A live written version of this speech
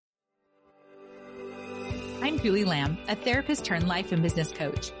I'm Julie Lamb, a therapist turned life and business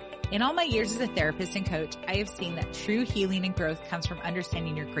coach. In all my years as a therapist and coach, I have seen that true healing and growth comes from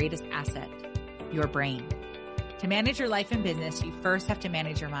understanding your greatest asset, your brain. To manage your life and business, you first have to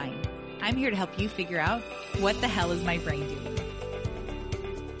manage your mind. I'm here to help you figure out, what the hell is my brain doing?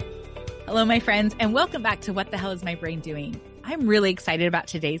 Hello, my friends, and welcome back to What the Hell is My Brain Doing? I'm really excited about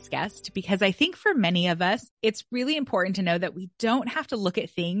today's guest because I think for many of us, it's really important to know that we don't have to look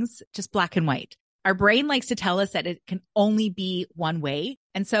at things just black and white. Our brain likes to tell us that it can only be one way.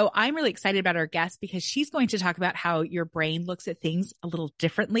 And so I'm really excited about our guest because she's going to talk about how your brain looks at things a little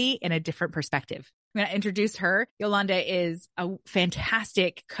differently in a different perspective. I'm going to introduce her. Yolanda is a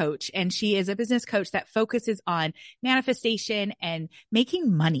fantastic coach, and she is a business coach that focuses on manifestation and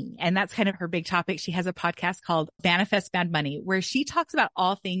making money. And that's kind of her big topic. She has a podcast called Manifest Mad Money, where she talks about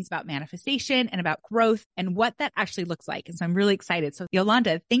all things about manifestation and about growth and what that actually looks like. And so I'm really excited. So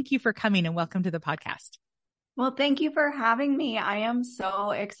Yolanda, thank you for coming and welcome to the podcast. Well, thank you for having me. I am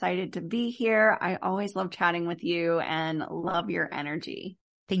so excited to be here. I always love chatting with you and love your energy.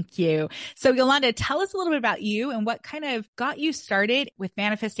 Thank you. So Yolanda, tell us a little bit about you and what kind of got you started with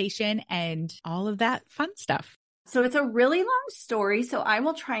manifestation and all of that fun stuff. So it's a really long story, so I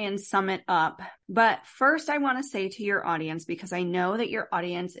will try and sum it up. But first, I want to say to your audience, because I know that your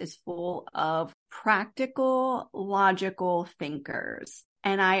audience is full of practical, logical thinkers.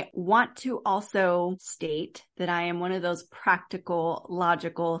 And I want to also state that I am one of those practical,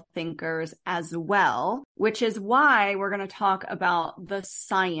 logical thinkers as well, which is why we're going to talk about the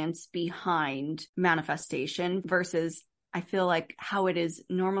science behind manifestation versus I feel like how it is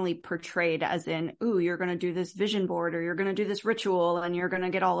normally portrayed as in, ooh, you're going to do this vision board or you're going to do this ritual and you're going to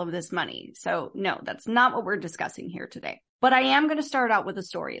get all of this money. So no, that's not what we're discussing here today. But I am going to start out with a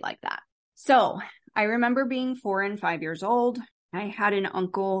story like that. So I remember being 4 and 5 years old. I had an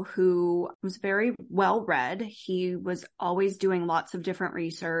uncle who was very well read. He was always doing lots of different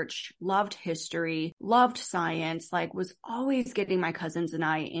research, loved history, loved science, was always getting my cousins and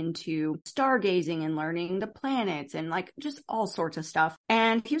I into stargazing and learning the planets and just all sorts of stuff.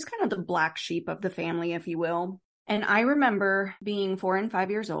 And he was kind of the black sheep of the family, if you will. And I remember being 4 and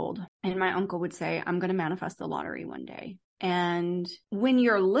 5 years old, and my uncle would say, I'm going to manifest the lottery one day. And when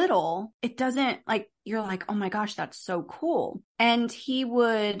you're little, it doesn't you're like, oh my gosh, that's so cool. And he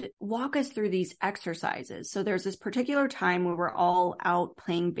would walk us through these exercises. So there's this particular time where we're all out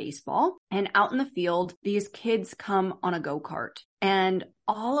playing baseball, and out in the field, these kids come on a go-kart, and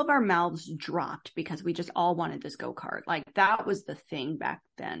all of our mouths dropped because we just all wanted this go-kart. That was the thing back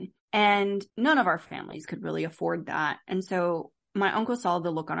then. And none of our families could really afford that. And so my uncle saw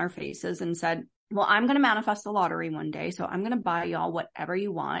the look on our faces and said, well, I'm going to manifest the lottery one day, so I'm going to buy y'all whatever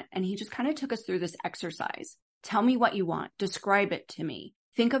you want. And he just kind of took us through this exercise. Tell me what you want. Describe it to me.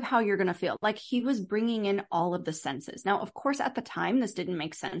 Think of how you're going to feel. He was bringing in all of the senses. Now, of course, at the time, this didn't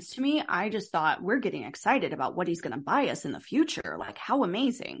make sense to me. I just thought we're getting excited about what he's going to buy us in the future. How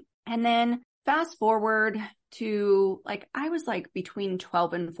amazing. And then fast forward to I was between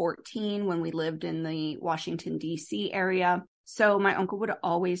 12 and 14 when we lived in the Washington, D.C. area. So my uncle would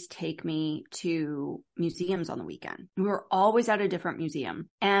always take me to museums on the weekend. We were always at a different museum,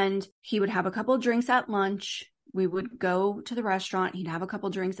 and he would have a couple of drinks at lunch. We would go to the restaurant. He'd have a couple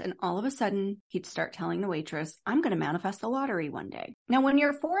of drinks, and all of a sudden he'd start telling the waitress, I'm going to manifest the lottery one day. Now, when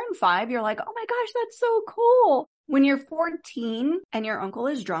you're 4 and 5, you're like, oh my gosh, that's so cool. When you're 14 and your uncle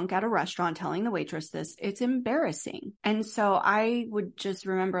is drunk at a restaurant telling the waitress this, it's embarrassing. And so I would just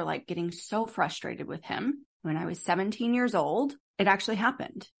remember getting so frustrated with him. When I was 17 years old, it actually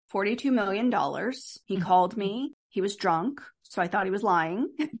happened. $42 million. He called me. He was drunk, so I thought he was lying.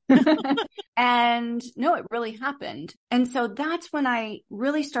 And no, it really happened. And so that's when I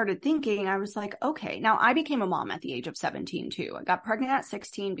really started thinking, I was like, okay, now I became a mom at the age of 17 too. I got pregnant at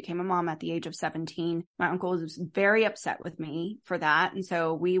 16, became a mom at the age of 17. My uncle was very upset with me for that. And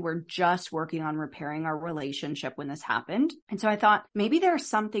so we were just working on repairing our relationship when this happened. And so I thought maybe there's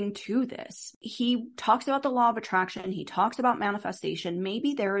something to this. He talks about the law of attraction. He talks about manifestation.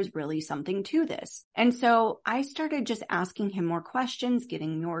 Maybe there is really something to this. And so I started just asking him more questions,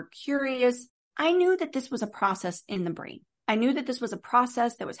 getting more curious. I knew that this was a process in the brain. I knew that this was a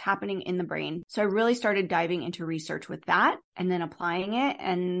process that was happening in the brain. So I really started diving into research with that and then applying it,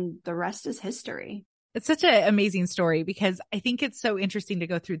 and the rest is history. It's such an amazing story because I think it's so interesting to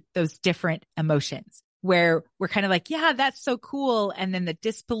go through those different emotions where we're kind of like, yeah, that's so cool. And then the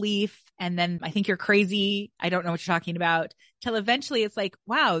disbelief. And then I think you're crazy. I don't know what you're talking about. Till eventually it's like,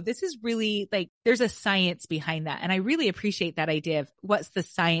 wow, this is really there's a science behind that. And I really appreciate that idea of what's the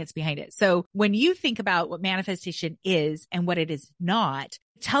science behind it. So when you think about what manifestation is and what it is not,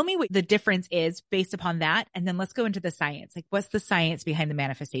 Tell me what the difference is based upon that. And then let's go into the science. Like, what's the science behind the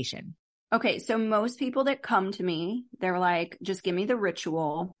manifestation? Okay, so most people that come to me, they're like, just give me the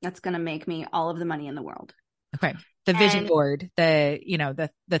ritual that's going to make me all of the money in the world. Okay. The vision board, the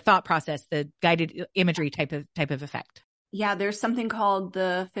thought process, the guided imagery type of effect. Yeah, there's something called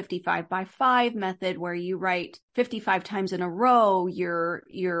the 55 by 5 method where you write 55 times in a row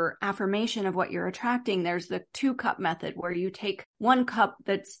your affirmation of what you're attracting. There's the 2-cup method where you take 1 cup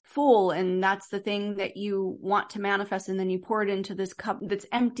that's full and that's the thing that you want to manifest, and then you pour it into this cup that's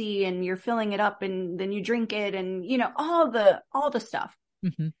empty and you're filling it up and then you drink it and all the stuff.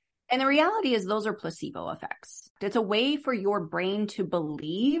 Mm-hmm. And the reality is those are placebo effects. It's a way for your brain to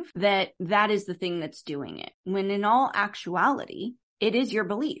believe that that is the thing that's doing it, when in all actuality, it is your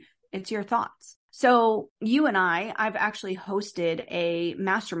belief. It's your thoughts. So you and I've actually hosted a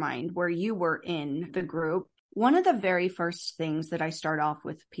mastermind where you were in the group. One of the very first things that I start off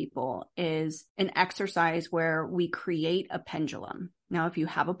with people is an exercise where we create a pendulum. Now, if you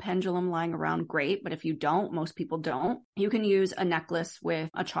have a pendulum lying around, great. But if you don't, most people don't, you can use a necklace with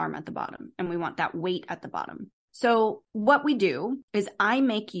a charm at the bottom. And we want that weight at the bottom. So what we do is I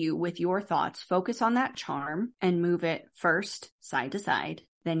make you, with your thoughts, focus on that charm and move it first side to side.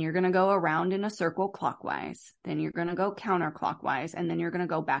 Then you're going to go around in a circle clockwise. Then you're going to go counterclockwise. And then you're going to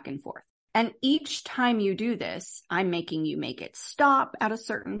go back and forth. And each time you do this, I'm making you make it stop at a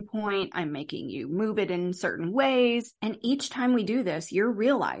certain point. I'm making you move it in certain ways. And each time we do this, you're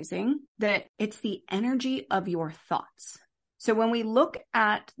realizing that it's the energy of your thoughts. So when we look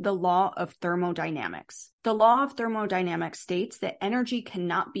at the law of thermodynamics, the law of thermodynamics states that energy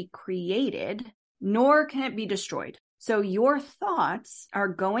cannot be created, nor can it be destroyed. So your thoughts are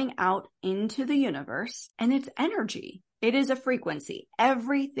going out into the universe, and it's energy. It is a frequency.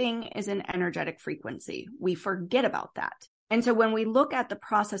 Everything is an energetic frequency. We forget about that. And so when we look at the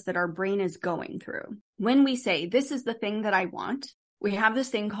process that our brain is going through, when we say, this is the thing that I want, we have this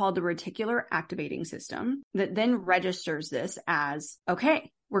thing called the reticular activating system that then registers this as, okay,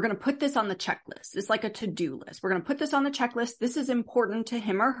 we're going to put this on the checklist. It's like a to-do list. We're going to put this on the checklist. This is important to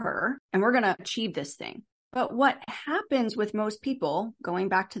him or her, and we're going to achieve this thing. But what happens with most people, going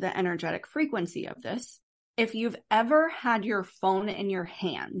back to the energetic frequency of this, if you've ever had your phone in your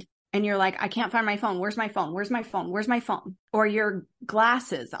hand and you're like, I can't find my phone. Where's my phone? Where's my phone? Where's my phone? Or your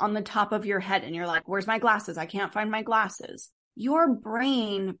glasses on the top of your head and you're like, where's my glasses? I can't find my glasses. Your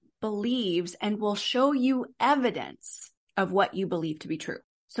brain believes and will show you evidence of what you believe to be true.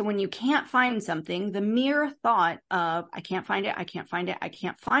 So when you can't find something, the mere thought of, I can't find it, I can't find it, I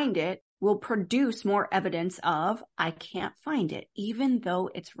can't find it, will produce more evidence of, I can't find it, even though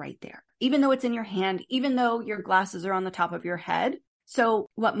it's right there, even though it's in your hand, even though your glasses are on the top of your head. So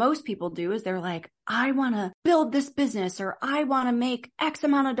what most people do is they're like, I want to build this business, or I want to make X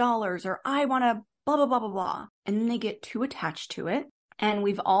amount of dollars, or I want to blah, blah, blah, blah, blah. And then they get too attached to it. And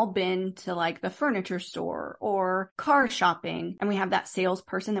we've all been to like the furniture store or car shopping, and we have that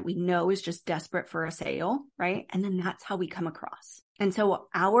salesperson that we know is just desperate for a sale, right? And then that's how we come across. And so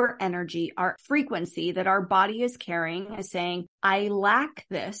our energy, our frequency that our body is carrying is saying, I lack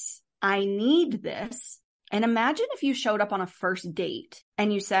this, I need this. And imagine if you showed up on a first date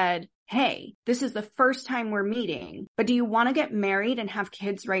and you said, hey, this is the first time we're meeting, but do you want to get married and have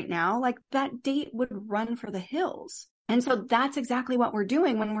kids right now? Like, that date would run for the hills. And so that's exactly what we're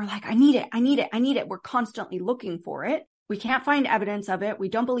doing when we're like, I need it, I need it, I need it. We're constantly looking for it. We can't find evidence of it. We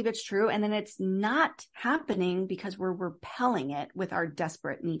don't believe it's true. And then it's not happening because we're repelling it with our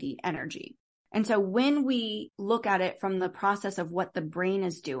desperate, needy energy. And so when we look at it from the process of what the brain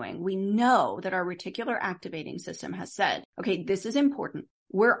is doing, we know that our reticular activating system has said, okay, this is important.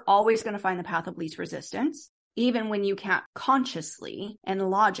 We're always going to find the path of least resistance, even when you can't consciously and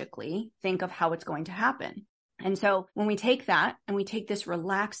logically think of how it's going to happen. And so when we take that and we take this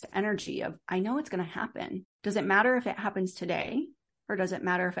relaxed energy of, I know it's going to happen. Does it matter if it happens today, or does it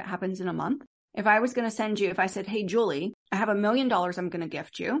matter if it happens in a month? If I was going to send you, if I said, hey, Julie, I have $1 million I'm going to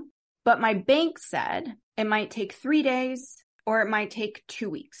gift you, but my bank said it might take 3 days or it might take 2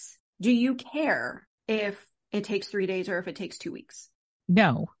 weeks. Do you care if it takes 3 days or if it takes 2 weeks?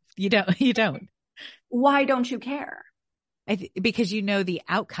 No, you don't. You don't. Why don't you care? Because you know the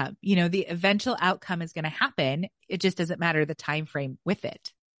outcome, the eventual outcome is going to happen. It just doesn't matter the time frame with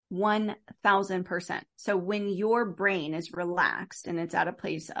it. 1000%. So when your brain is relaxed and it's at a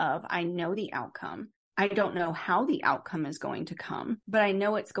place of, I know the outcome, I don't know how the outcome is going to come, but I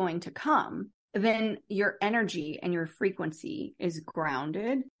know it's going to come, then your energy and your frequency is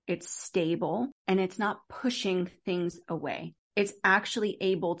grounded, it's stable, and it's not pushing things away. it's actually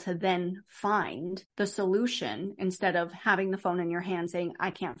able to then find the solution instead of having the phone in your hand saying,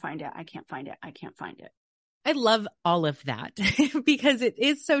 I can't find it. I can't find it. I can't find it. I love all of that because it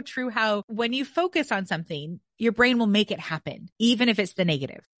is so true how when you focus on something, your brain will make it happen, even if it's the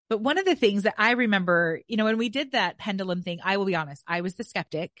negative. But one of the things that I remember, when we did that pendulum thing, I will be honest, I was the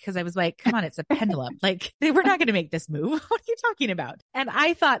skeptic because I was like, come on, it's a pendulum. Like, we're not going to make this move. What are you talking about? And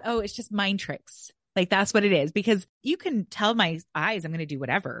I thought, oh, it's just mind tricks. Like, that's what it is, because you can tell my eyes I'm going to do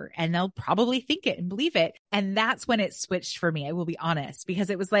whatever and they'll probably think it and believe it. And that's when it switched for me. I will be honest, because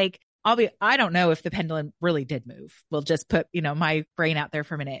it was like, I don't know if the pendulum really did move. We'll just put, my brain out there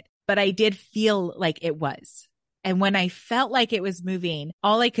for a minute, but I did feel like it was. And when I felt like it was moving,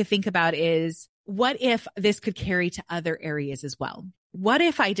 all I could think about is, what if this could carry to other areas as well? What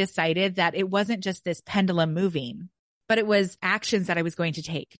if I decided that it wasn't just this pendulum moving, but it was actions that I was going to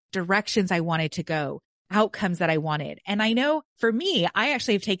take, directions I wanted to go, outcomes that I wanted. And I know for me, I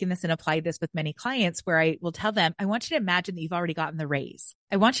actually have taken this and applied this with many clients where I will tell them, I want you to imagine that you've already gotten the raise.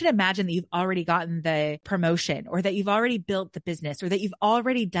 I want you to imagine that you've already gotten the promotion, or that you've already built the business, or that you've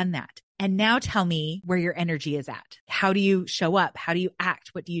already done that. And now tell me where your energy is at. How do you show up? How do you act?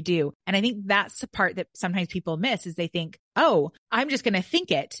 What do you do? And I think that's the part that sometimes people miss, is they think, oh, I'm just going to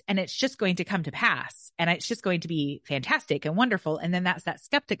think it and it's just going to come to pass and it's just going to be fantastic and wonderful. And then that's that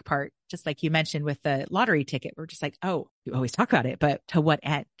skeptic part, just like you mentioned with the lottery ticket. We're just like, oh, you always talk about it, but to what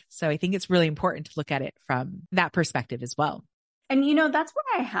end? So I think it's really important to look at it from that perspective as well. And, that's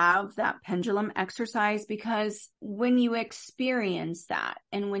why I have that pendulum exercise, because when you experience that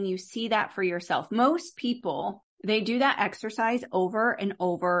and when you see that for yourself, most people, they do that exercise over and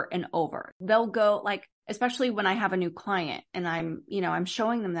over and over. They'll go like, especially when I have a new client and I'm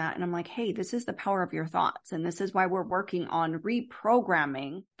showing them that and I'm like, hey, this is the power of your thoughts. And this is why we're working on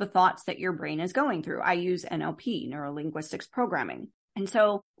reprogramming the thoughts that your brain is going through. I use NLP, neuro linguistics programming. And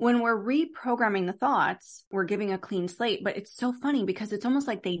so when we're reprogramming the thoughts, we're giving a clean slate, but it's so funny because it's almost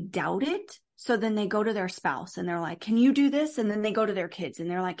like they doubt it. So then they go to their spouse and they're like, can you do this? And then they go to their kids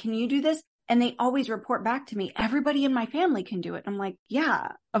and they're like, can you do this? And they always report back to me, everybody in my family can do it. I'm like,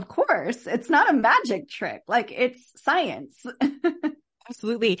 yeah, of course. It's not a magic trick. Like, it's science.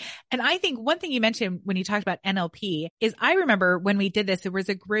 Absolutely. And I think one thing you mentioned when you talked about NLP is, I remember when we did this, there was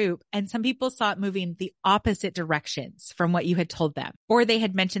a group and some people saw it moving the opposite directions from what you had told them, or they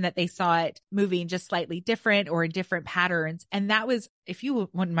had mentioned that they saw it moving just slightly different or in different patterns. And that was, if you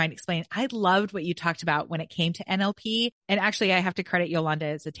wouldn't mind explaining, I loved what you talked about when it came to NLP. And actually, I have to credit Yolanda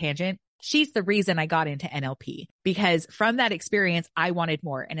as a tangent. She's the reason I got into NLP, because from that experience, I wanted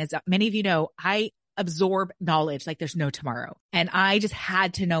more. And as many of you know, I absorb knowledge like there's no tomorrow. And I just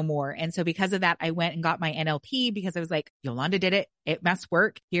had to know more. And so because of that, I went and got my NLP, because I was like, Yolanda did it. It must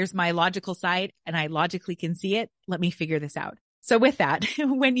work. Here's my logical side and I logically can see it. Let me figure this out. So with that,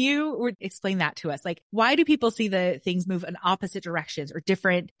 when you would explain that to us, like, why do people see the things move in opposite directions or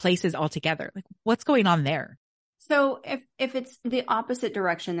different places altogether? Like, what's going on there? So if it's the opposite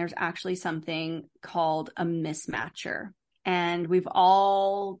direction, there's actually something called a mismatcher. And we've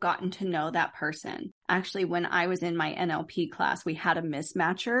all gotten to know that person. Actually, when I was in my NLP class, we had a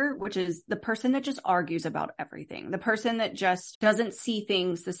mismatcher, which is the person that just argues about everything. The person that just doesn't see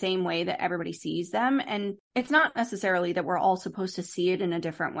things the same way that everybody sees them. And it's not necessarily that we're all supposed to see it in a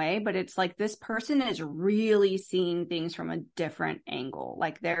different way, but it's like this person is really seeing things from a different angle.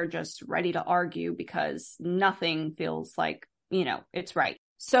 Like, they're just ready to argue because nothing feels like, it's right.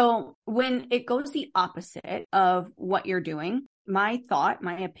 So when it goes the opposite of what you're doing, my thought,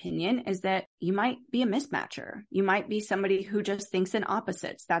 my opinion is that you might be a mismatcher. You might be somebody who just thinks in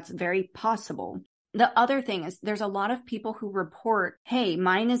opposites. That's very possible. The other thing is, there's a lot of people who report, hey,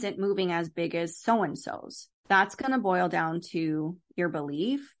 mine isn't moving as big as so-and-so's. That's going to boil down to your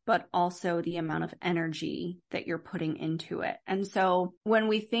belief, but also the amount of energy that you're putting into it. And so when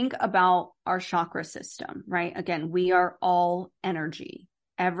we think about our chakra system, right? Again, we are all energy.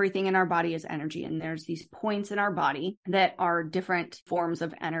 Everything in our body is energy. And there's these points in our body that are different forms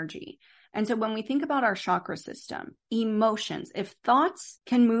of energy. And so when we think about our chakra system, emotions, if thoughts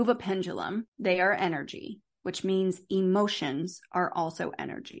can move a pendulum, they are energy, which means emotions are also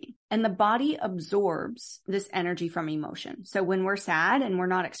energy. And the body absorbs this energy from emotion. So when we're sad and we're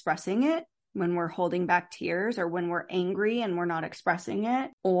not expressing it, when we're holding back tears, or when we're angry and we're not expressing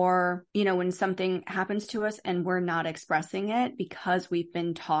it, or, when something happens to us and we're not expressing it because we've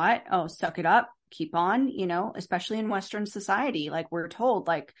been taught, oh, suck it up, keep on, especially in Western society, like we're told,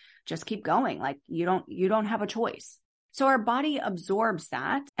 like, just keep going. Like, you don't have a choice. So our body absorbs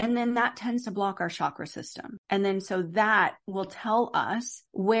that, and then that tends to block our chakra system. And then so that will tell us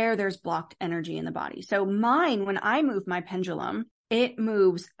where there's blocked energy in the body. So mine, when I move my pendulum, it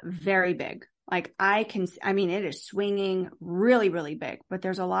moves very big. Like it is swinging really, really big, but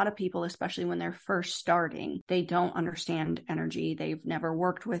there's a lot of people, especially when they're first starting, they don't understand energy. They've never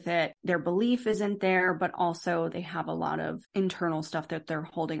worked with it. Their belief isn't there, but also they have a lot of internal stuff that they're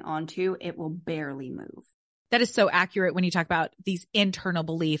holding on to. It will barely move. That is so accurate when you talk about these internal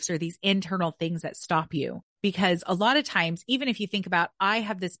beliefs or these internal things that stop you. Because a lot of times, even if you think about, I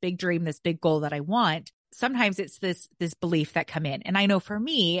have this big dream, this big goal that I want, sometimes it's this belief that come in. And I know for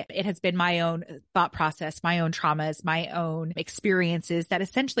me, it has been my own thought process, my own traumas, my own experiences that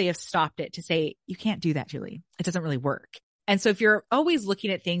essentially have stopped it to say, you can't do that, Julie. It doesn't really work. And so if you're always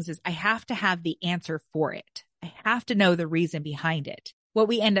looking at things as I have to have the answer for it, I have to know the reason behind it. What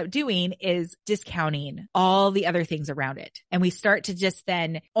we end up doing is discounting all the other things around it. And we start to just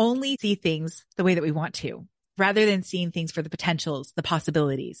then only see things the way that we want to, rather than seeing things for the potentials, the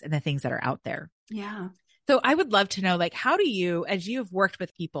possibilities, and the things that are out there. Yeah. So I would love to know, like, how do you, as you have worked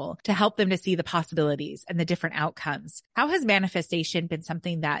with people to help them to see the possibilities and the different outcomes, how has manifestation been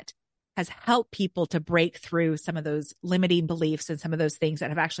something that has helped people to break through some of those limiting beliefs and some of those things that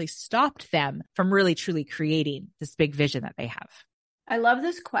have actually stopped them from really truly creating this big vision that they have? I love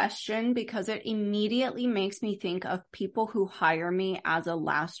this question because it immediately makes me think of people who hire me as a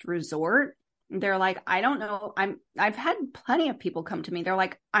last resort. They're like, I don't know. I've had plenty of people come to me. They're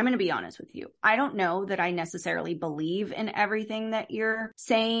like, I'm going to be honest with you. I don't know that I necessarily believe in everything that you're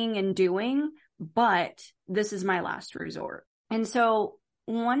saying and doing, but this is my last resort. And so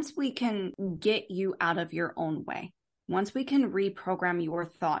once we can get you out of your own way, once we can reprogram your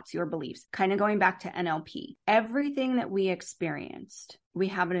thoughts, your beliefs, kind of going back to NLP, everything that we experienced, we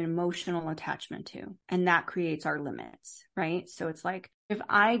have an emotional attachment to, and that creates our limits, right? So it's like, if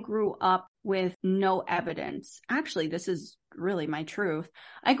I grew up with no evidence, actually, this is really my truth.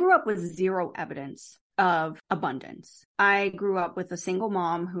 I grew up with zero evidence of abundance. I grew up with a single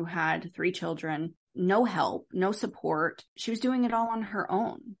mom who had 3 children, no help, no support. She was doing it all on her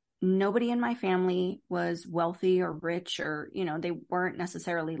own. Nobody in my family was wealthy or rich or, they weren't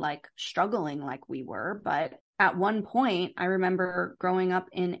necessarily like struggling like we were. But at one point, I remember growing up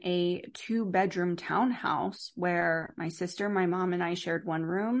in a 2-bedroom townhouse where my sister, my mom, and I shared one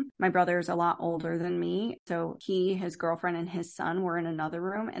room. My brother is a lot older than me. So he, his girlfriend, and his son were in another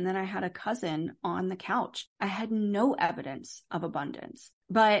room. And then I had a cousin on the couch. I had no evidence of abundance.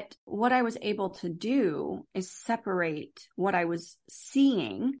 But what I was able to do is separate what I was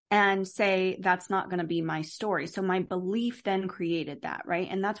seeing and say, that's not going to be my story. So my belief then created that, right?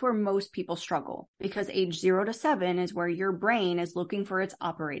 And that's where most people struggle, because age 0 to 7 is where your brain is looking for its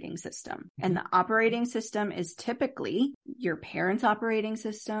operating system. And the operating system is typically your parents' operating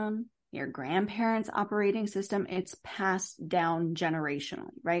system, your grandparents' operating system. It's passed down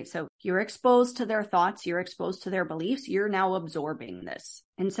generationally, right? So you're exposed to their thoughts, you're exposed to their beliefs, you're now absorbing this.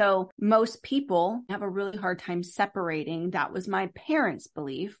 And so most people have a really hard time separating, that was my parents'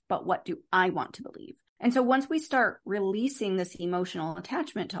 belief, but what do I want to believe? And so once we start releasing this emotional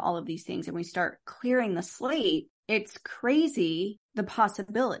attachment to all of these things and we start clearing the slate, it's crazy the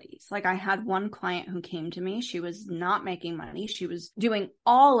possibilities. Like, I had one client who came to me. She was not making money. She was doing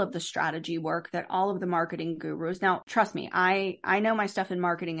all of the strategy work that all of the marketing gurus. Now, trust me, I know my stuff in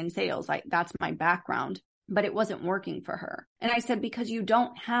marketing and sales. Like, that's my background, but it wasn't working for her. And I said, because you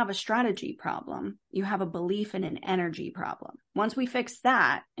don't have a strategy problem, you have a belief and an energy problem. Once we fix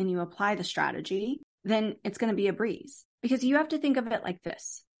that and you apply the strategy, then it's going to be a breeze. Because you have to think of it like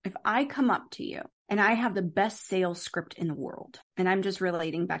this. If I come up to you and I have the best sales script in the world, and I'm just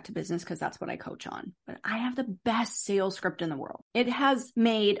relating back to business because that's what I coach on, but I have the best sales script in the world. It has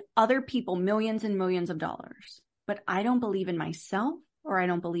made other people millions and millions of dollars, but I don't believe in myself or I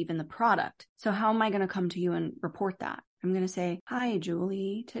don't believe in the product. So how am I going to come to you and report that? I'm going to say, hi,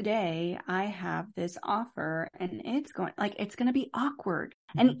 Julie, today I have this offer and it's going to be awkward.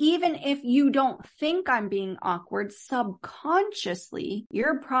 And even if you don't think I'm being awkward, subconsciously,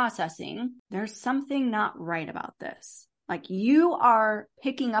 you're processing, there's something not right about this. Like, you are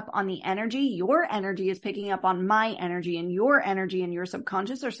picking up on the energy. Your energy is picking up on my energy, and your energy and your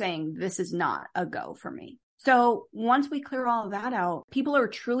subconscious are saying, this is not a go for me. So once we clear all of that out, people are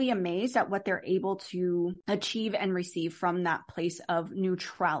truly amazed at what they're able to achieve and receive from that place of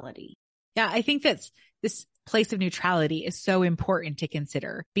neutrality. Yeah, I think that's this place of neutrality is so important to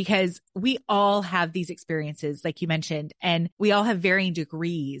consider because we all have these experiences, like you mentioned, and we all have varying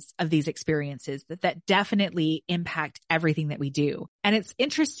degrees of these experiences that definitely impact everything that we do. And it's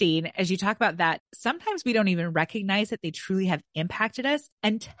interesting as you talk about that, sometimes we don't even recognize that they truly have impacted us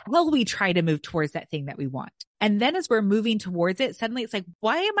until we try to move towards that thing that we want. And then as we're moving towards it, suddenly it's like,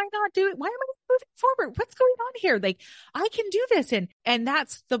 why am I not moving forward? What's going on here? Like, I can do this. And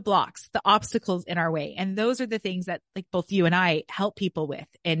that's the blocks, the obstacles in our way. And those are the things that like both you and I help people with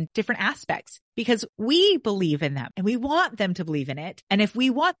in different aspects because we believe in them and we want them to believe in it. And if we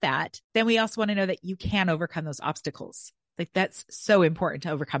want that, then we also want to know that you can overcome those obstacles. Like that's so important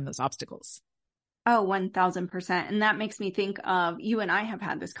to overcome those obstacles. Oh, 1000%. And that makes me think of, you and I have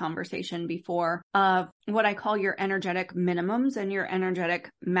had this conversation before of what I call your energetic minimums and your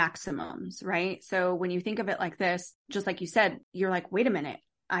energetic maximums, right? So when you think of it like this, just like you said, you're like, wait a minute,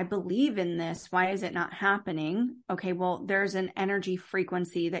 I believe in this. Why is it not happening? Okay, well, there's an energy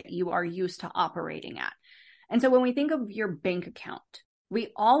frequency that you are used to operating at. And so when we think of your bank account,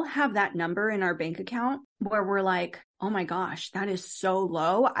 we all have that number in our bank account where we're like, oh my gosh, that is so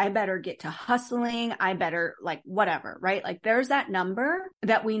low. I better get to hustling. I better like whatever, right? Like there's that number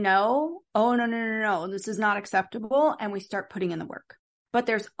that we know, oh, no, this is not acceptable. And we start putting in the work. But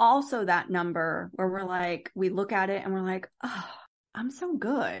there's also that number where we're like, we look at it and we're like, oh, I'm so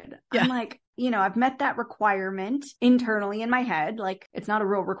good. Yeah. I'm like, I've met that requirement internally in my head. Like it's not a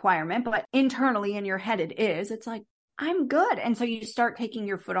real requirement, but internally in your head it is. It's like, I'm good. And so you start taking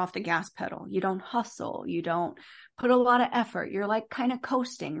your foot off the gas pedal. You don't hustle. You don't put a lot of effort. You're like kind of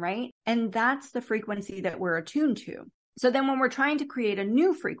coasting, right? And that's the frequency that we're attuned to. So then when we're trying to create a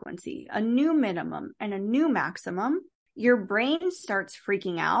new frequency, a new minimum and a new maximum, your brain starts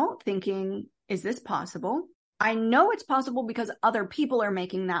freaking out thinking, is this possible? I know it's possible because other people are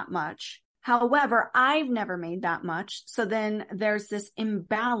making that much. However, I've never made that much. So then there's this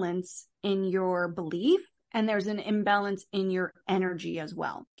imbalance in your belief. And there's an imbalance in your energy as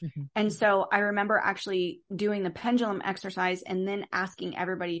well. Mm-hmm. And so I remember actually doing the pendulum exercise and then asking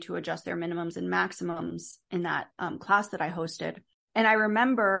everybody to adjust their minimums and maximums in that class that I hosted. And I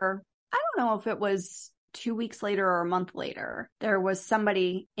remember, I don't know if it was 2 weeks later or a month later, there was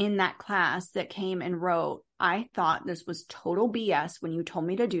somebody in that class that came and wrote, I thought this was total BS when you told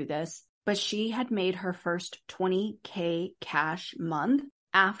me to do this, but she had made her first $20K cash month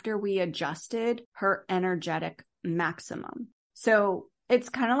after we adjusted her energetic maximum. So it's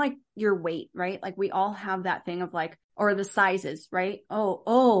kind of like your weight, right? Like we all have that thing of like, or the sizes, right?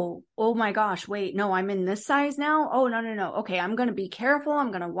 Oh my gosh, wait, no, I'm in this size now. Oh, no. Okay, I'm going to be careful.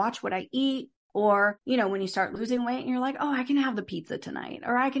 I'm going to watch what I eat. Or, when you start losing weight and you're like, oh, I can have the pizza tonight,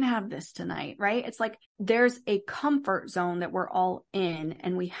 or I can have this tonight, right? It's like there's a comfort zone that we're all in,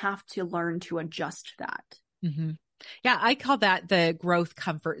 and we have to learn to adjust that. Mm-hmm. Yeah, I call that the growth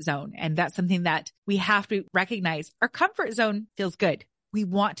comfort zone. And that's something that we have to recognize. Our comfort zone feels good. We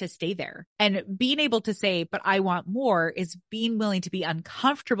want to stay there. And being able to say, but I want more is being willing to be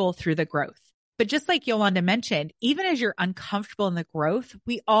uncomfortable through the growth. But just like Yolanda mentioned, even as you're uncomfortable in the growth,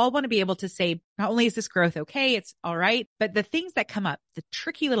 we all want to be able to say, not only is this growth okay, it's all right, but the things that come up, the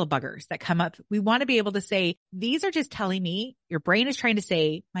tricky little buggers that come up, we want to be able to say, these are just telling me, your brain is trying to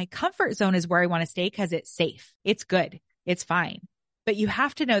say, my comfort zone is where I want to stay because it's safe. It's good. It's fine. But you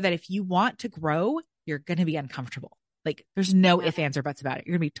have to know that if you want to grow, you're going to be uncomfortable. Like there's no ifs, ands, or buts about it.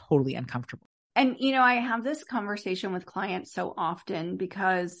 You're going to be totally uncomfortable. And, I have this conversation with clients so often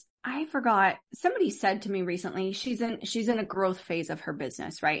because I forgot, somebody said to me recently, she's in a growth phase of her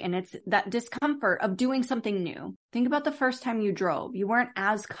business, right? And it's that discomfort of doing something new. Think about the first time you drove. You weren't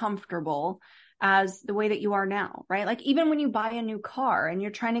as comfortable as the way that you are now, right? Like even when you buy a new car and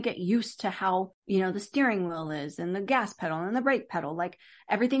you're trying to get used to how, the steering wheel is and the gas pedal and the brake pedal, like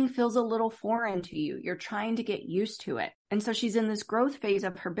everything feels a little foreign to you. You're trying to get used to it. And so she's in this growth phase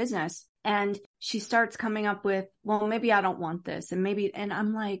of her business and she starts coming up with, well, maybe I don't want this. And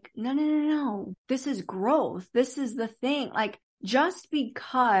I'm like, no, this is growth. This is the thing. Like just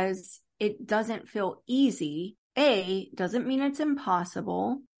because it doesn't feel easy, A, doesn't mean it's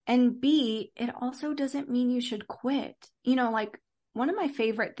impossible. And B, it also doesn't mean you should quit. Like one of my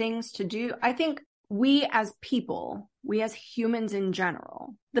favorite things to do, I think we as people, we as humans in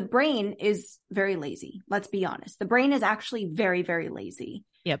general, the brain is very lazy. Let's be honest. The brain is actually very, very lazy.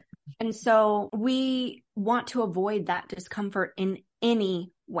 Yep. And so we want to avoid that discomfort in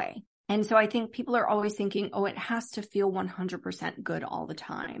any way. And so I think people are always thinking, oh, it has to feel 100% good all the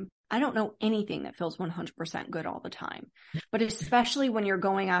time. I don't know anything that feels 100% good all the time, but especially when you're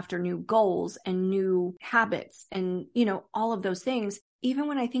going after new goals and new habits and, all of those things, even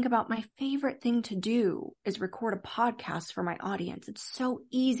when I think about my favorite thing to do is record a podcast for my audience, it's so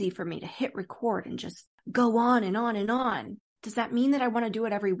easy for me to hit record and just go on and on and on. Does that mean that I want to do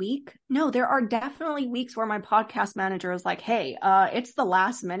it every week? No, there are definitely weeks where my podcast manager is like, hey, it's the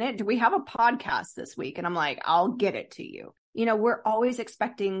last minute. Do we have a podcast this week? And I'm like, I'll get it to you. You know, we're always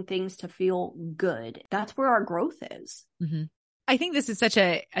expecting things to feel good. That's where our growth is. Mm-hmm. I think this is such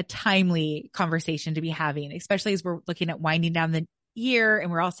a timely conversation to be having, especially as we're looking at winding down the year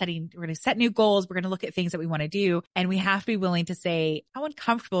and we're going to set new goals. We're going to look at things that we want to do. And we have to be willing to say, how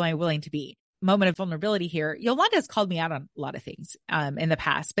uncomfortable am I willing to be? Moment of vulnerability here. Yolanda has called me out on a lot of things, in the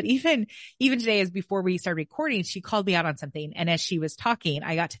past, but even today, as before we started recording, she called me out on something. And as she was talking,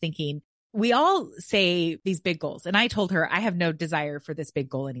 I got to thinking, we all say these big goals. And I told her, I have no desire for this big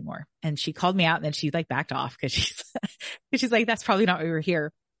goal anymore. And she called me out and then she like backed off because she's like, that's probably not why we were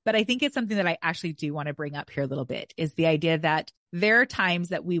here. But I think it's something that I actually do want to bring up here a little bit, is the idea that there are times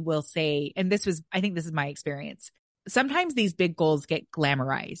that we will say, and I think this is my experience. Sometimes these big goals get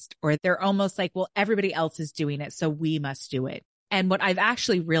glamorized, or they're almost like, well, everybody else is doing it, so we must do it. And what I've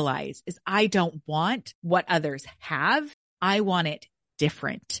actually realized is I don't want what others have. I want it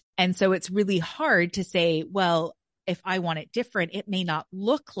different. And so it's really hard to say, well, if I want it different, it may not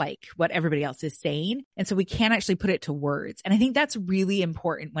look like what everybody else is saying. And so we can't actually put it to words. And I think that's really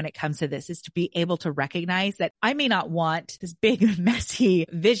important when it comes to this, is to be able to recognize that I may not want this big, messy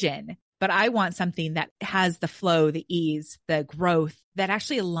vision, but I want something that has the flow, the ease, the growth that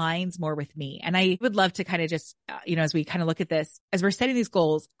actually aligns more with me. And I would love to kind of just, as we kind of look at this, as we're setting these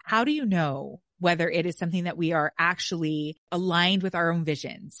goals, how do you know whether it is something that we are actually aligned with our own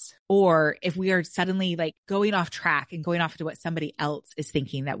visions, or if we are suddenly like going off track and going off to what somebody else is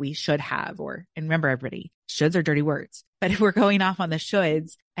thinking that we should have, and remember, everybody, shoulds are dirty words, but if we're going off on the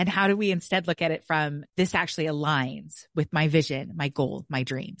shoulds, and how do we instead look at it from, this actually aligns with my vision, my goal, my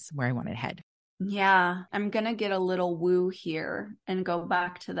dreams, where I want to head? Yeah, I'm going to get a little woo here and go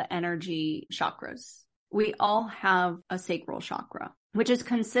back to the energy chakras. We all have a sacral chakra, which is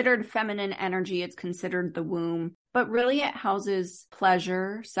considered feminine energy. It's considered the womb, but really it houses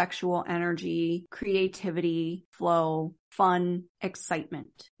pleasure, sexual energy, creativity, flow, fun,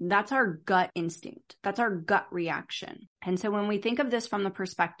 excitement. That's our gut instinct. That's our gut reaction. And so when we think of this from the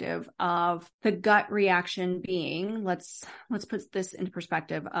perspective of the gut reaction being, let's put this into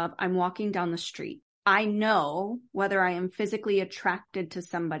perspective of, I'm walking down the street. I know whether I am physically attracted to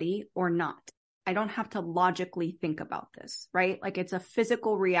somebody or not. I don't have to logically think about this, right? Like, it's a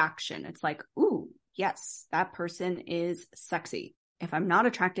physical reaction. It's like, ooh, yes, that person is sexy. If I'm not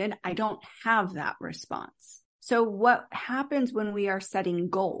attracted, I don't have that response. So what happens when we are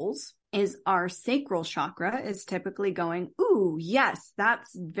setting goals is our sacral chakra is typically going, ooh, yes, that's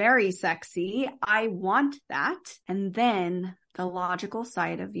very sexy. I want that. And then the logical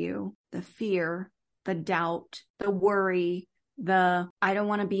side of you, the fear, the doubt, the worry, I don't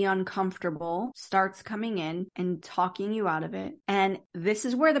want to be uncomfortable starts coming in and talking you out of it. And this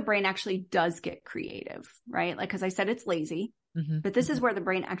is where the brain actually does get creative, right? Like, as I said, it's lazy, but this is where the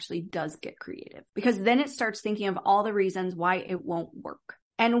brain actually does get creative, because then it starts thinking of all the reasons why it won't work.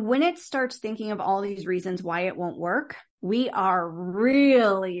 And when it starts thinking of all these reasons why it won't work, we are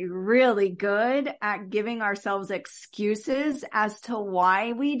really, really good at giving ourselves excuses as to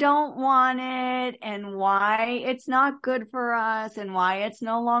why we don't want it and why it's not good for us and why it's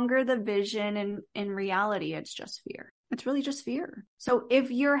no longer the vision. And in reality, it's just fear. It's really just fear. So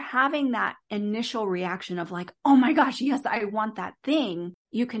if you're having that initial reaction of like, oh my gosh, yes, I want that thing,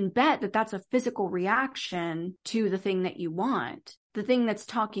 you can bet that that's a physical reaction to the thing that you want. The thing that's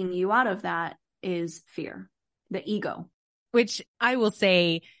talking you out of that is fear, the ego. Which I will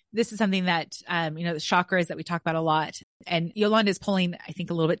say, this is something that, the chakras that we talk about a lot. And Yolanda is pulling, I think,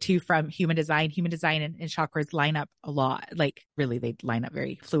 a little bit too from human design. Human design and chakras line up a lot. Like, really, they line up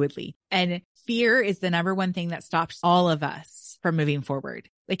very fluidly. And fear is the number one thing that stops all of us from moving forward.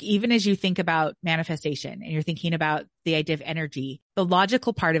 Like, even as you think about manifestation and you're thinking about the idea of energy, the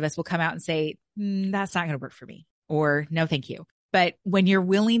logical part of us will come out and say, that's not going to work for me, or no, thank you. But when you're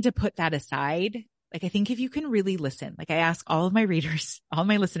willing to put that aside, like, I think if you can really listen, like I ask all of my readers, all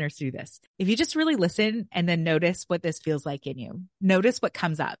my listeners to do this, if you just really listen and then notice what this feels like in you, notice what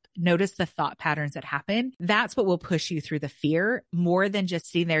comes up, notice the thought patterns that happen, that's what will push you through the fear more than just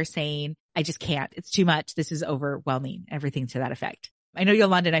sitting there saying, I just can't, it's too much, this is overwhelming, everything to that effect. I know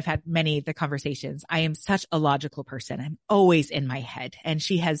Yolanda and I've had many of the conversations. I am such a logical person. I'm always in my head, and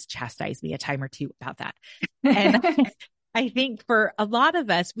she has chastised me a time or two about that. And I think for a lot of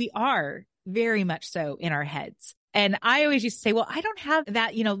us, we are very much so in our heads. And I always used to say, well, I don't have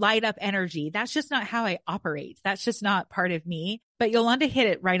that, light up energy. That's just not how I operate. That's just not part of me. But Yolanda hit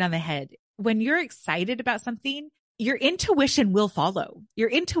it right on the head. When you're excited about something, your intuition will follow. Your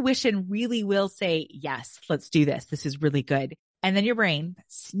intuition really will say, yes, let's do this. This is really good. And then your brain,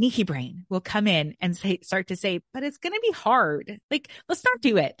 sneaky brain, will come in and start to say, but it's going to be hard. Like, let's not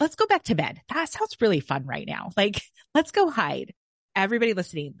do it. Let's go back to bed. That sounds really fun right now. Like, let's go hide. Everybody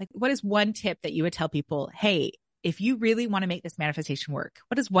listening, like, what is one tip that you would tell people? Hey, if you really want to make this manifestation work,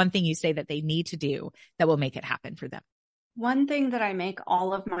 what is one thing you say that they need to do that will make it happen for them? One thing that I make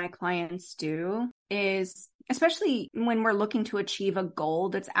all of my clients do is, especially when we're looking to achieve a goal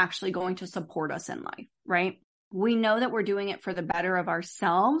that's actually going to support us in life, right? We know that we're doing it for the better of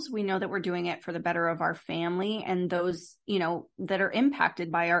ourselves. We know that we're doing it for the better of our family and those, that are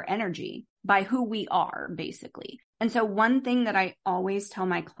impacted by our energy, by who we are, basically. And so one thing that I always tell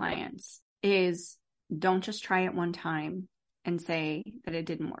my clients is, don't just try it one time and say that it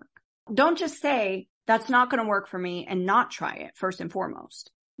didn't work. Don't just say, that's not going to work for me, and not try it first and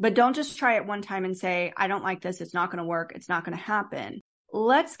foremost. But don't just try it one time and say, I don't like this. It's not going to work. It's not going to happen.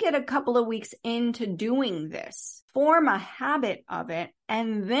 Let's get a couple of weeks into doing this, form a habit of it,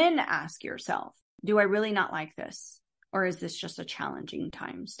 and then ask yourself, do I really not like this? Or is this just a challenging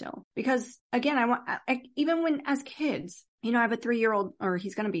time still? Because again, even when as kids, I have a 3-year-old, or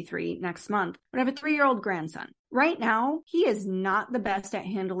he's going to be 3 next month, but I have a 3-year-old grandson. Right now, he is not the best at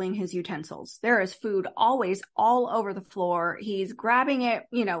handling his utensils. There is food always all over the floor. He's grabbing it,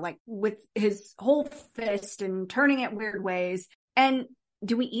 like with his whole fist and turning it weird ways. And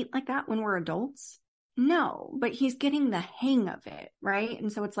do we eat like that when we're adults? No, but he's getting the hang of it, right?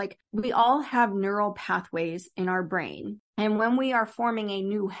 And so it's like we all have neural pathways in our brain. And when we are forming a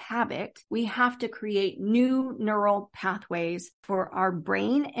new habit, we have to create new neural pathways for our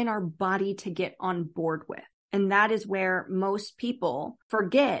brain and our body to get on board with. And that is where most people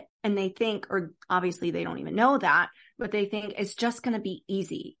forget, and they think, or obviously they don't even know that, but they think it's just going to be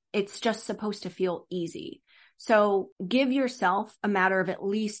easy. It's just supposed to feel easy. So give yourself a matter of at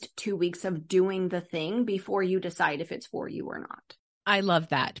least 2 weeks of doing the thing before you decide if it's for you or not. I love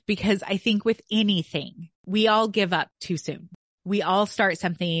that, because I think with anything, we all give up too soon. We all start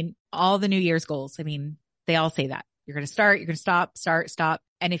something, all the New Year's goals. I mean, they all say that. You're going to start, you're going to stop.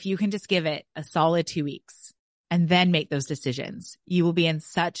 And if you can just give it a solid 2 weeks and then make those decisions, you will be in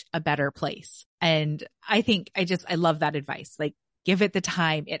such a better place. And I think I love that advice. Like, give it the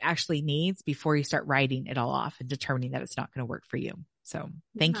time it actually needs before you start writing it all off and determining that it's not going to work for you. So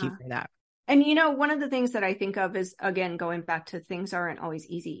thank you for that. And one of the things that I think of is, again, going back to things aren't always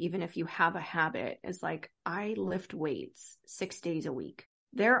easy. Even if you have a habit, is like, I lift weights 6 days a week.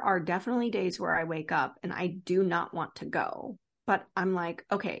 There are definitely days where I wake up and I do not want to go, but I'm like,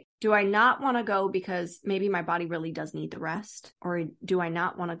 okay, do I not want to go because maybe my body really does need the rest? Or do I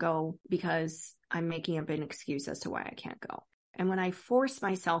not want to go because I'm making up an excuse as to why I can't go? And when I force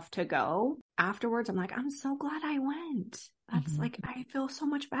myself to go afterwards, I'm like, I'm so glad I went. That's like, I feel so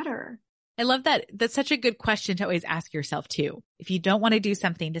much better. I love that. That's such a good question to always ask yourself too. If you don't want to do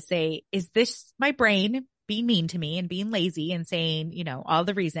something, to say, is this my brain being mean to me and being lazy and saying, all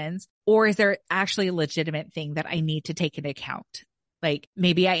the reasons, or is there actually a legitimate thing that I need to take into account? Like,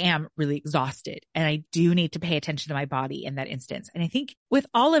 maybe I am really exhausted and I do need to pay attention to my body in that instance. And I think with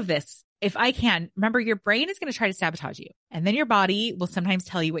all of this, if I can, remember, your brain is going to try to sabotage you, and then your body will sometimes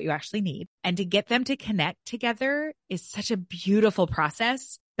tell you what you actually need. And to get them to connect together is such a beautiful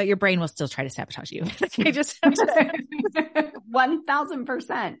process, but your brain will still try to sabotage you.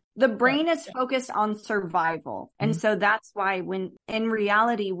 1000%. The brain is focused on survival. And so that's why, when in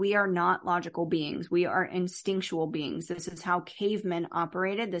reality, we are not logical beings. We are instinctual beings. This is how cavemen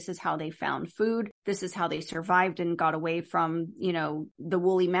operated. This is how they found food. This is how they survived and got away from, the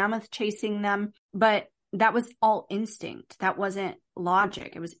woolly mammoth chasing them. But that was all instinct. That wasn't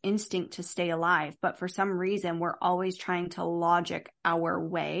logic. It was instinct to stay alive. But for some reason, we're always trying to logic our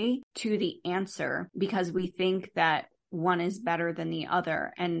way to the answer because we think that one is better than the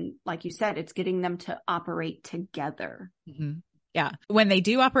other. And like you said, it's getting them to operate together. Mm-hmm. Yeah. When they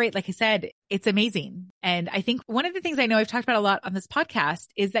do operate, like I said, it's amazing. And I think one of the things I know I've talked about a lot on this podcast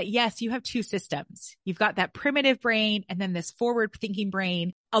is that, yes, you have two systems. You've got that primitive brain and then this forward thinking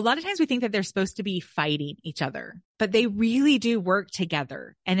brain. A lot of times we think that they're supposed to be fighting each other, but they really do work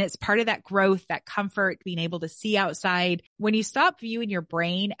together. And it's part of that growth, that comfort, being able to see outside. When you stop viewing your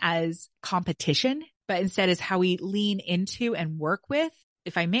brain as competition, but instead is how we lean into and work with,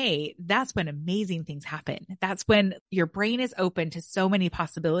 if I may, that's when amazing things happen. That's when your brain is open to so many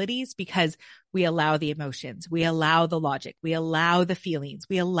possibilities because we allow the emotions, we allow the logic, we allow the feelings,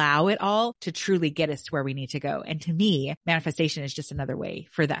 we allow it all to truly get us to where we need to go. And to me, manifestation is just another way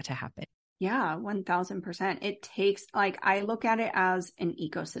for that to happen. Yeah, 1000%. It takes, like, I look at it as an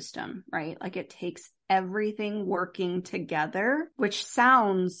ecosystem, right? Like it takes everything working together, which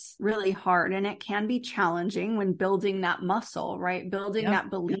sounds really hard and it can be challenging when building that muscle, right? Building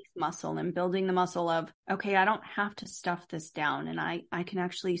that belief muscle and building the muscle of, okay, I don't have to stuff this down and I can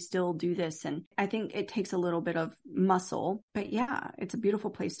actually still do this. And I think it takes a little bit of muscle, but yeah, it's a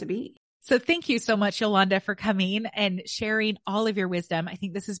beautiful place to be. So thank you so much, Yolanda, for coming and sharing all of your wisdom. I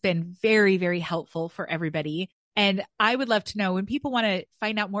think this has been very, very helpful for everybody. And I would love to know, when people want to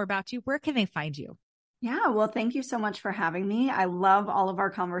find out more about you, where can they find you? Yeah, well, thank you so much for having me. I love all of our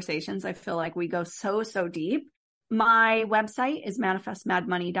conversations. I feel like we go so deep. My website is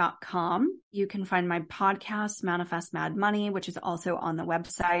manifestmadmoney.com. You can find my podcast, Manifest Mad Money, which is also on the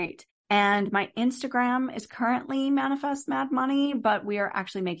website. And my Instagram is currently Manifest Mad Money, but we are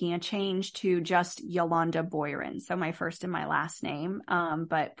actually making a change to just Yolanda Boyarin. So my first and my last name.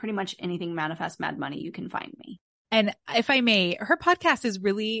 But pretty much anything Manifest Mad Money, you can find me. And if I may, her podcast has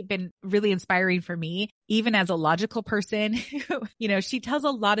really been really inspiring for me, even as a logical person. She tells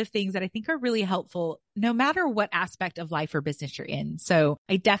a lot of things that I think are really helpful, no matter what aspect of life or business you're in. So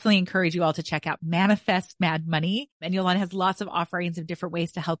I definitely encourage you all to check out Manifest Mad Money. And Yolanda has lots of offerings of different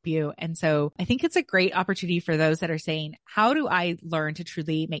ways to help you. And so I think it's a great opportunity for those that are saying, how do I learn to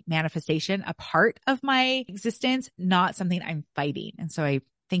truly make manifestation a part of my existence, not something I'm fighting? And so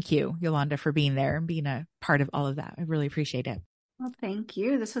thank you, Yolanda, for being there and being a part of all of that. I really appreciate it. Well, thank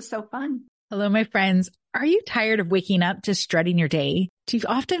you. This was so fun. Hello, my friends. Are you tired of waking up just dreading your day? Do you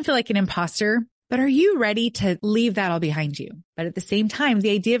often feel like an imposter? But are you ready to leave that all behind you? But at the same time,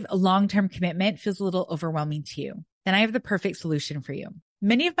 the idea of a long-term commitment feels a little overwhelming to you. Then I have the perfect solution for you.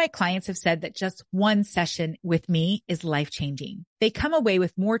 Many of my clients have said that just one session with me is life-changing. They come away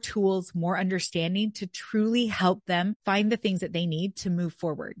with more tools, more understanding to truly help them find the things that they need to move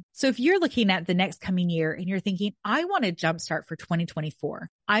forward. So if you're looking at the next coming year and you're thinking, I want to jumpstart for 2024.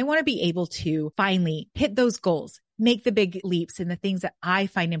 I want to be able to finally hit those goals, make the big leaps in the things that I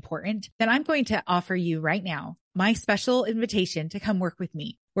find important, then I'm going to offer you right now my special invitation to come work with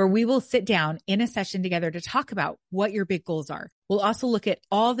me, where we will sit down in a session together to talk about what your big goals are. We'll also look at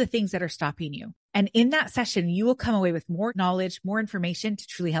all the things that are stopping you. And in that session, you will come away with more knowledge, more information to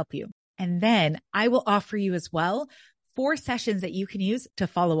truly help you. And then I will offer you as well 4 sessions that you can use to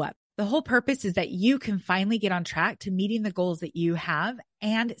follow up. The whole purpose is that you can finally get on track to meeting the goals that you have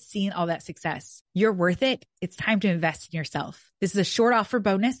and seeing all that success. You're worth it. It's time to invest in yourself. This is a short offer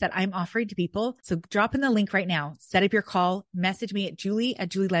bonus that I'm offering to people. So drop in the link right now, set up your call, message me at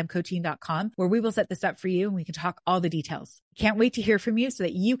julie@julielambcoaching.com, where we will set this up for you and we can talk all the details. Can't wait to hear from you so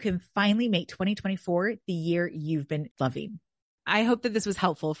that you can finally make 2024 the year you've been loving. I hope that this was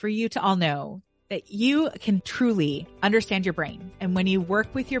helpful for you to all know that you can truly understand your brain. And when you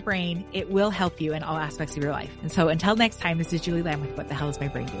work with your brain, it will help you in all aspects of your life. And so until next time, this is Julie Lamb with What the Hell is My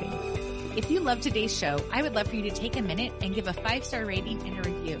Brain Doing? If you love today's show, I would love for you to take a minute and give a 5-star rating and a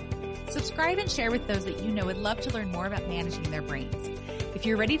review. Subscribe and share with those that you know would love to learn more about managing their brains. If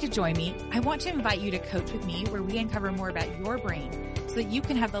you're ready to join me, I want to invite you to coach with me, where we uncover more about your brain so that you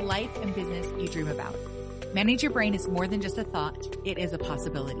can have the life and business you dream about. Manage your brain is more than just a thought. It is a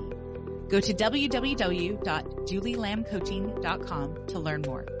possibility. Go to www.julielambcoaching.com to learn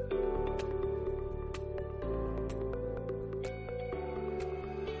more.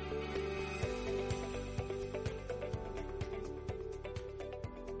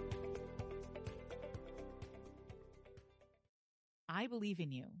 I believe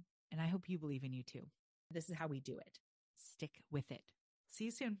in you, and I hope you believe in you too. This is how we do it. Stick with it. See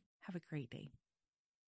you soon. Have a great day.